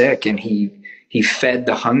healed the sick and he fed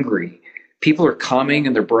the hungry. People are coming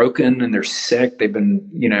and they're broken and they're sick. They've been,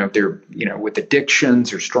 they're, with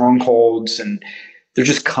addictions or strongholds, and they're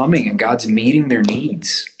just coming and God's meeting their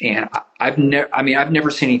needs. And I've never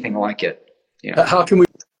seen anything like it. Yeah. How can we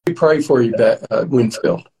pray for you,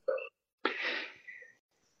 Winfield?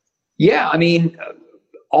 Yeah. I mean,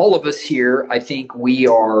 all of us here, I think we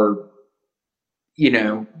are,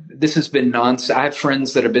 this has been nonstop. I have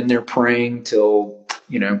friends that have been there praying till,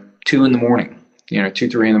 2 in the morning. 2,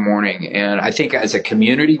 3 in the morning. And I think as a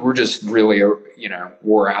community, we're just really,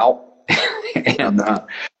 wore out. And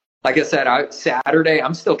like I said, Saturday,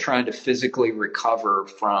 I'm still trying to physically recover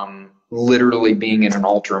from literally being in an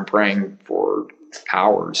altar and praying for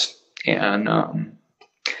hours. And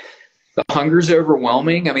the hunger's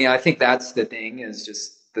overwhelming. I mean, I think that's the thing, is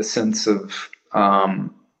just the sense of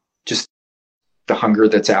just the hunger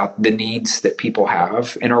that's out, the needs that people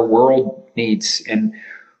have and our world needs. And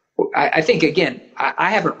I think, again,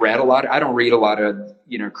 I haven't read a lot. I don't read a lot of,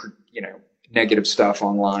 negative stuff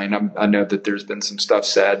online. I know that there's been some stuff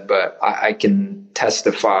said, but I can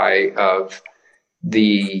testify of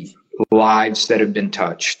the lives that have been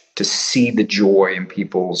touched, to see the joy in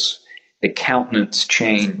the countenance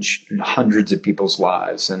change in hundreds of people's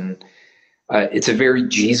lives. And it's a very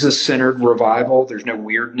Jesus-centered revival. There's no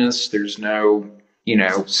weirdness. There's no,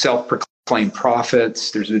 self-proclaimed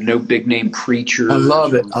prophets. There's no big name preachers. I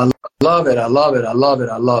love it. I love it. I love it. I love it.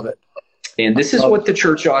 I love it. And this is what the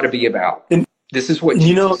church ought to be about. And this is what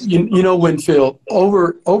Winfield,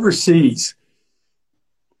 overseas,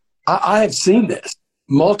 I have seen this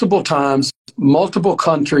multiple times, multiple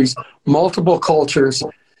countries, multiple cultures,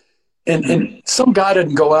 and some guy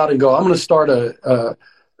didn't go out and go, I'm going to start a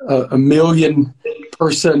 1 million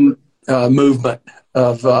person movement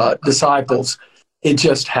of disciples. It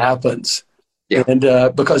just happens. Yeah. And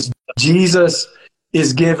because Jesus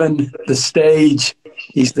is given the stage,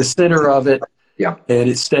 he's the center of it. Yeah. And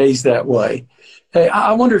it stays that way. Hey,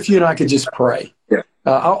 I wonder if you and I could just pray. Yeah.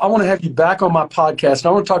 I want to have you back on my podcast, and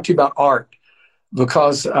I want to talk to you about art,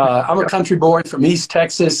 because I'm a country boy from East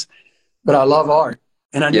Texas, but I love art,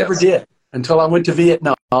 and I never did until I went to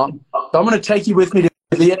Vietnam. So I'm going to take you with me to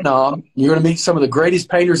Vietnam. You're going to meet some of the greatest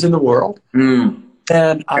painters in the world.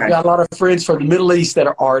 And I've got a lot of friends from the Middle East that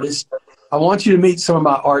are artists. I want you to meet some of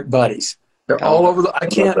my art buddies. They're all over. I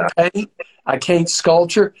can't paint. I can't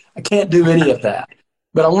sculpture. I can't do any of that.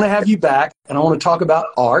 But I want to have you back, and I want to talk about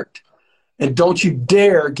art. And don't you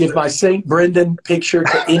dare give my St. Brendan picture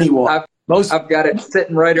to anyone. I've got it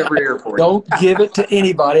sitting right over here for you. Don't give it to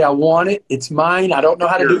anybody. I want it. It's mine. I don't know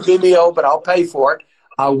how to do Vimeo, but I'll pay for it.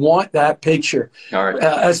 I want that picture, all right.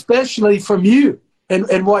 Especially from you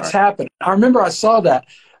and what's happened. I remember I saw that.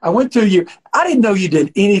 I went through you. I didn't know you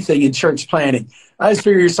did anything in church planning. I just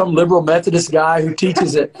figured you're some liberal Methodist guy who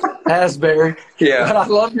teaches at Asbury. Yeah. But I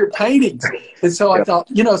love your paintings. And so I thought,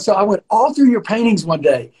 so I went all through your paintings one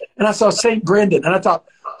day, and I saw St. Brendan, and I thought,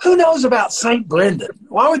 who knows about St. Brendan?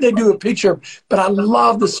 Why would they do a picture? But I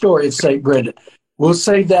love the story of St. Brendan. We'll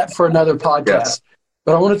save that for another podcast. Yes.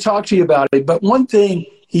 But I want to talk to you about it. But one thing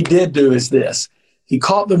he did do is this. He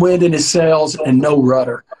caught the wind in his sails and no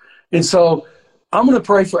rudder. And so I'm going to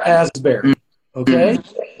pray for Asbury, okay?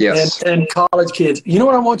 Yes. And college kids. You know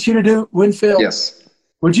what I want you to do, Winfield? Yes.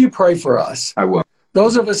 Would you pray for us? I will.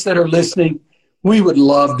 Those of us that are listening, we would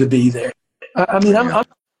love to be there.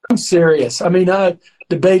 I'm serious. I mean, I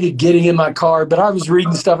debated getting in my car, but I was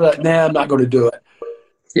reading stuff like, I'm not going to do it.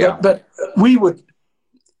 Yeah. But we would,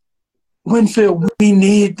 Winfield, we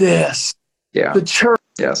need this. Yeah. The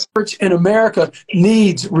church in America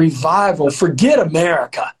needs revival. Forget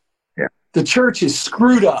America. Yeah. The church is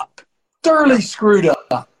screwed up, thoroughly screwed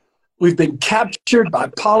up. We've been captured by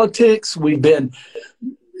politics. We've been,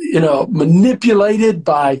 manipulated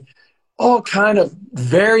by all kind of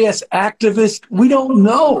various activists. We don't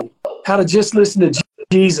know how to just listen to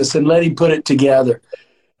Jesus and let him put it together.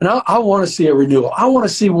 And I want to see a renewal. I want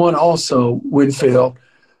to see one also, Winfield,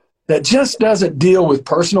 that just doesn't deal with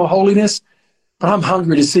personal holiness, but I'm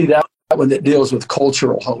hungry to see that one that deals with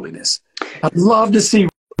cultural holiness. I'd love to see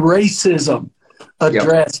racism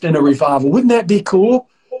addressed in a revival. Wouldn't that be cool?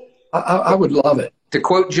 I would love it. To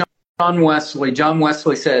quote John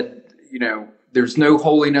Wesley said, there's no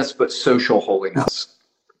holiness but social holiness.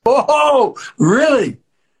 Oh, really?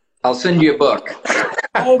 I'll send you a book.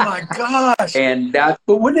 Oh my gosh! And that.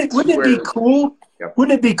 But wouldn't it be cool? Yep.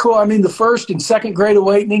 Wouldn't it be cool? I mean, the first and second Great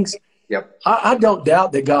Awakenings. Yep. I don't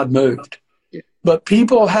doubt that God moved, yeah. But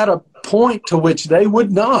people had a point to which they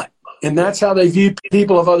would not, and that's how they view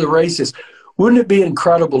people of other races. Wouldn't it be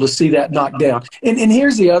incredible to see that knocked down? And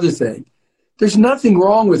here's the other thing. There's nothing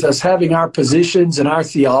wrong with us having our positions and our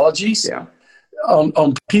theologies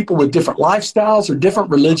on people with different lifestyles or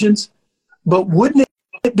different religions. But wouldn't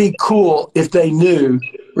it be cool if they knew,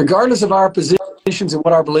 regardless of our positions and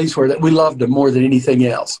what our beliefs were, that we loved them more than anything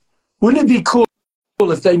else? Wouldn't it be cool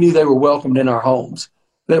if they knew they were welcomed in our homes?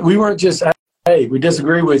 That we weren't just, hey, we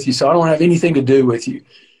disagree with you, so I don't have anything to do with you.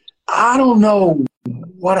 I don't know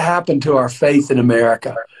what happened to our faith in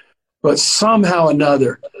America, but somehow or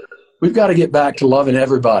another, we've got to get back to loving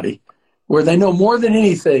everybody, where they know more than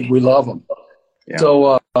anything we love them. Yeah.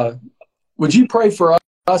 So would you pray for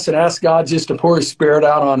us and ask God just to pour His Spirit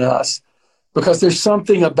out on us? Because there's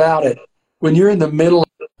something about it. When you're in the middle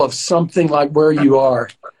of something like where you are,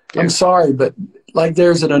 I'm sorry, but like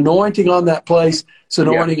there's an anointing on that place. It's an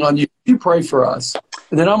anointing on you. You pray for us.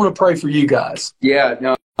 And then I'm going to pray for you guys. Yeah,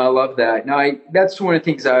 no, I love that. No, that's one of the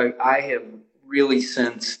things I have really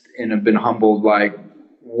sensed and have been humbled. Like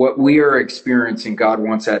what we are experiencing, God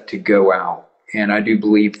wants that to go out. And I do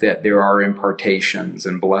believe that there are impartations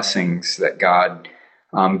and blessings that God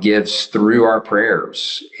gives through our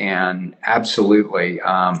prayers. And absolutely,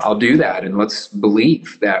 I'll do that. And let's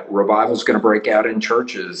believe that revival is going to break out in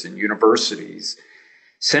churches and universities,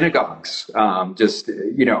 synagogues,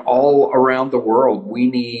 all around the world. We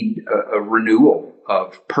need a renewal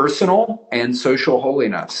of personal and social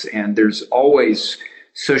holiness. And there's always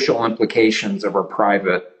social implications of our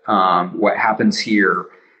private. What happens here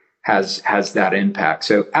has that impact.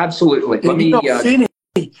 So absolutely. Finney,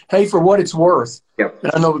 hey, for what it's worth,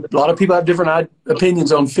 and I know a lot of people have different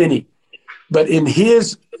opinions on Finney, but in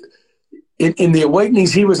the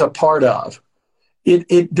awakenings he was a part of,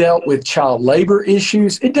 it dealt with child labor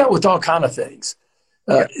issues. It dealt with all kind of things,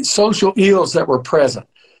 social ills that were present.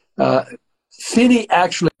 Finney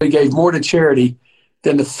actually gave more to charity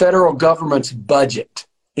than the federal government's budget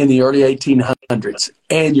in the early 1800s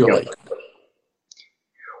annually.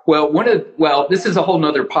 Well, this is a whole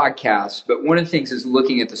nother podcast, but one of the things is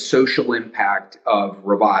looking at the social impact of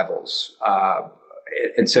revivals.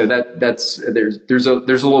 And so there's a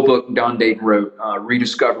little book Don Dayton wrote,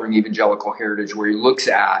 Rediscovering Evangelical Heritage, where he looks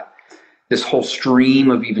at this whole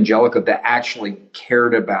stream of evangelical that actually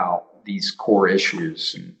cared about these core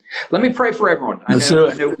issues. And let me pray for everyone. I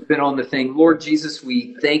know we've been on the thing. Lord Jesus,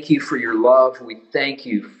 we thank you for your love. We thank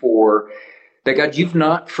you for that, God, you've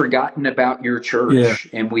not forgotten about your church.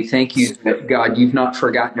 Yeah. And we thank you that, God, you've not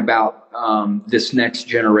forgotten about this next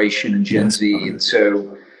generation and Gen Z. And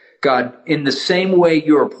so, God, in the same way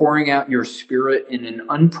you are pouring out your Spirit in an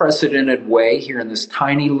unprecedented way here in this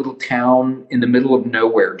tiny little town in the middle of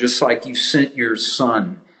nowhere, just like you sent your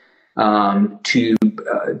Son to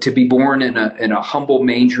be born in a humble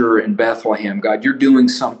manger in Bethlehem. God, you're doing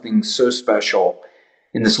something so special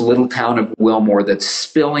in this little town of Wilmore that's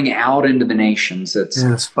spilling out into the nations.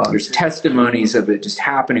 There's testimonies of it just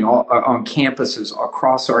happening on campuses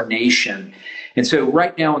across our nation. And so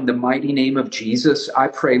right now, in the mighty name of Jesus, I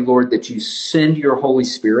pray, Lord, that you send your Holy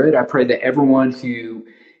Spirit. I pray that everyone who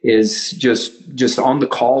is just on the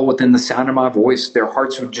call within the sound of my voice, their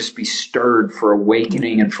hearts would just be stirred for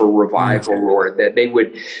awakening and for revival, Lord, that they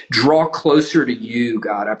would draw closer to you,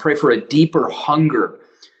 God. I pray for a deeper hunger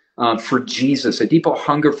for Jesus, a deeper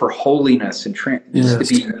hunger for holiness and to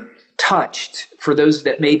be touched. For those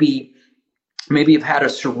that maybe have had a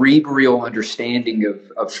cerebral understanding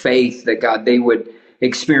of faith, that God, they would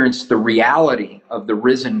experience the reality of the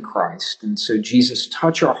risen Christ. And so, Jesus,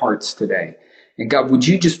 touch our hearts today. And God, would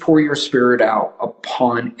you just pour your Spirit out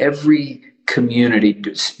upon every community,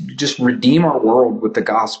 just redeem our world with the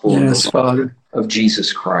gospel of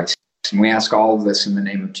Jesus Christ. And we ask all of this in the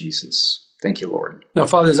name of Jesus. Thank you, Lord. Now,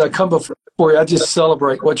 Father, as I come before you, I just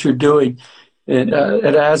celebrate what you're doing at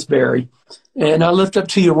Asbury. And I lift up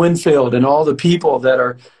to you Winfield and all the people that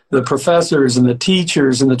are the professors and the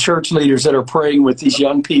teachers and the church leaders that are praying with these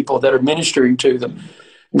young people that are ministering to them.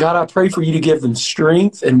 God, I pray for you to give them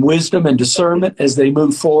strength and wisdom and discernment as they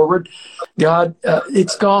move forward. God,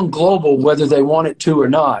 it's gone global whether they want it to or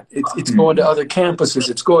not. It's going to other campuses.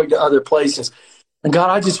 It's going to other places. And God,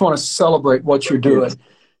 I just want to celebrate what you're doing.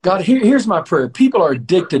 God, here's my prayer. People are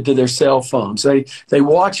addicted to their cell phones. They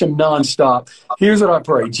watch them nonstop. Here's what I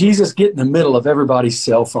pray. Jesus, get in the middle of everybody's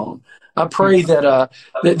cell phone. I pray that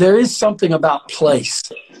there is something about place.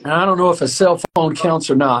 And I don't know if a cell phone counts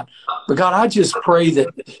or not. But God, I just pray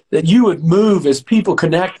that you would move as people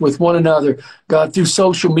connect with one another, God, through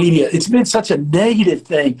social media. It's been such a negative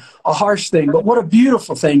thing, a harsh thing. But what a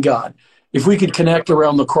beautiful thing, God, if we could connect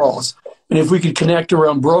around the cross. And if we could connect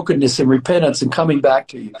around brokenness and repentance and coming back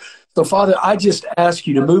to you. So, Father, I just ask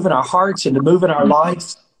you to move in our hearts and to move in our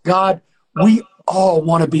lives. God, we all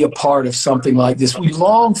want to be a part of something like this. We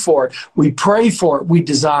long for it. We pray for it. We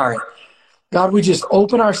desire it. God, we just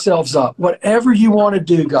open ourselves up. Whatever you want to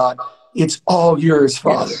do, God, it's all yours,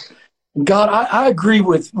 Father. Yes. God, I agree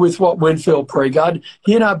with what Winfield prayed. God,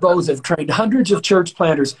 he and I both have trained hundreds of church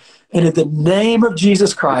planters. And in the name of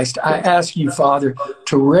Jesus Christ, I ask you, Father,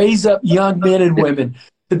 to raise up young men and women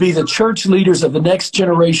to be the church leaders of the next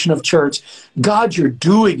generation of church. God, you're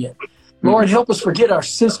doing it. Lord, help us forget our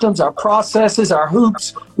systems, our processes, our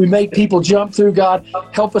hoops we make people jump through. God,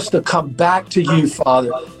 help us to come back to you,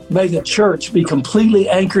 Father. May the church be completely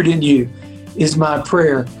anchored in you, is my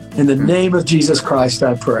prayer. In the name of Jesus Christ,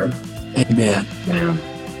 I pray. Amen. Amen.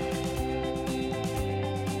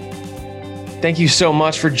 Thank you so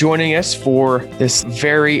much for joining us for this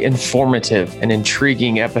very informative and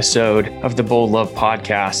intriguing episode of the Bold Love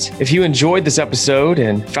Podcast. If you enjoyed this episode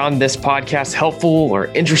and found this podcast helpful or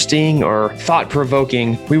interesting or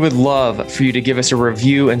thought-provoking, we would love for you to give us a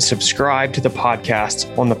review and subscribe to the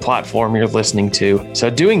podcast on the platform you're listening to.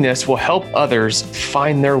 So doing this will help others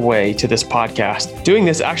find their way to this podcast. Doing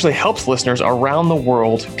this actually helps listeners around the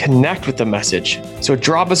world connect with the message. So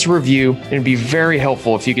drop us a review, and it'd be very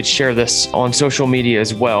helpful if you could share this on social media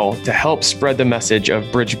as well to help spread the message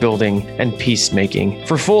of bridge building and peacemaking.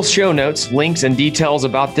 For full show notes, links, and details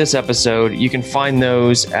about this episode, you can find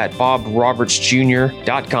those at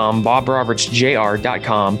bobrobertsjr.com,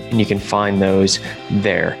 bobrobertsjr.com, and you can find those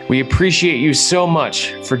there. We appreciate you so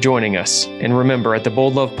much for joining us. And remember, at the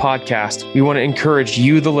Bold Love Podcast, we want to encourage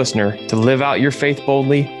you, the listener, to live out your faith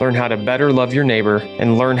boldly, learn how to better love your neighbor,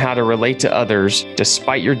 and learn how to relate to others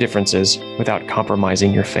despite your differences without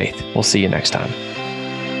compromising your faith. We'll see you next time.